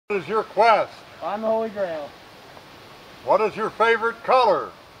What is your quest? I'm the Holy Grail. What is your favorite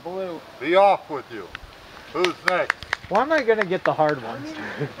color? Blue. Be off with you. Who's next? Why am I gonna get the hard ones?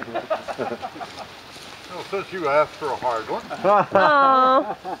 Well, since you asked for a hard one.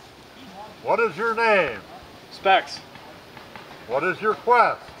 Aww. What is your name? Specs. What is your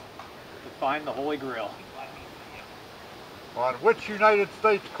quest? To find the Holy Grail. On which United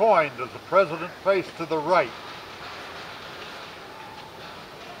States coin does the president face to the right?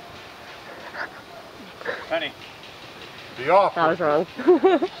 Penny. Be off That with was you.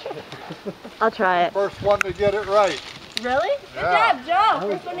 wrong. I'll try it. First one to get it right. Really? Good Yeah. job, Joe.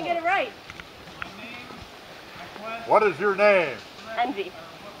 First one to get it right. What is your name? Envy.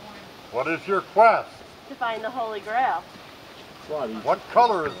 What is your quest? To find the Holy Grail. What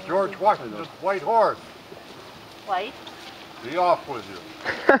color is George Washington's white horse? White. Be off with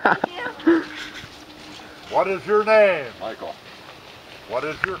you. Thank you. What is your name? Michael, What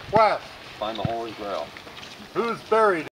is your quest? find the Holy Grail. Who's buried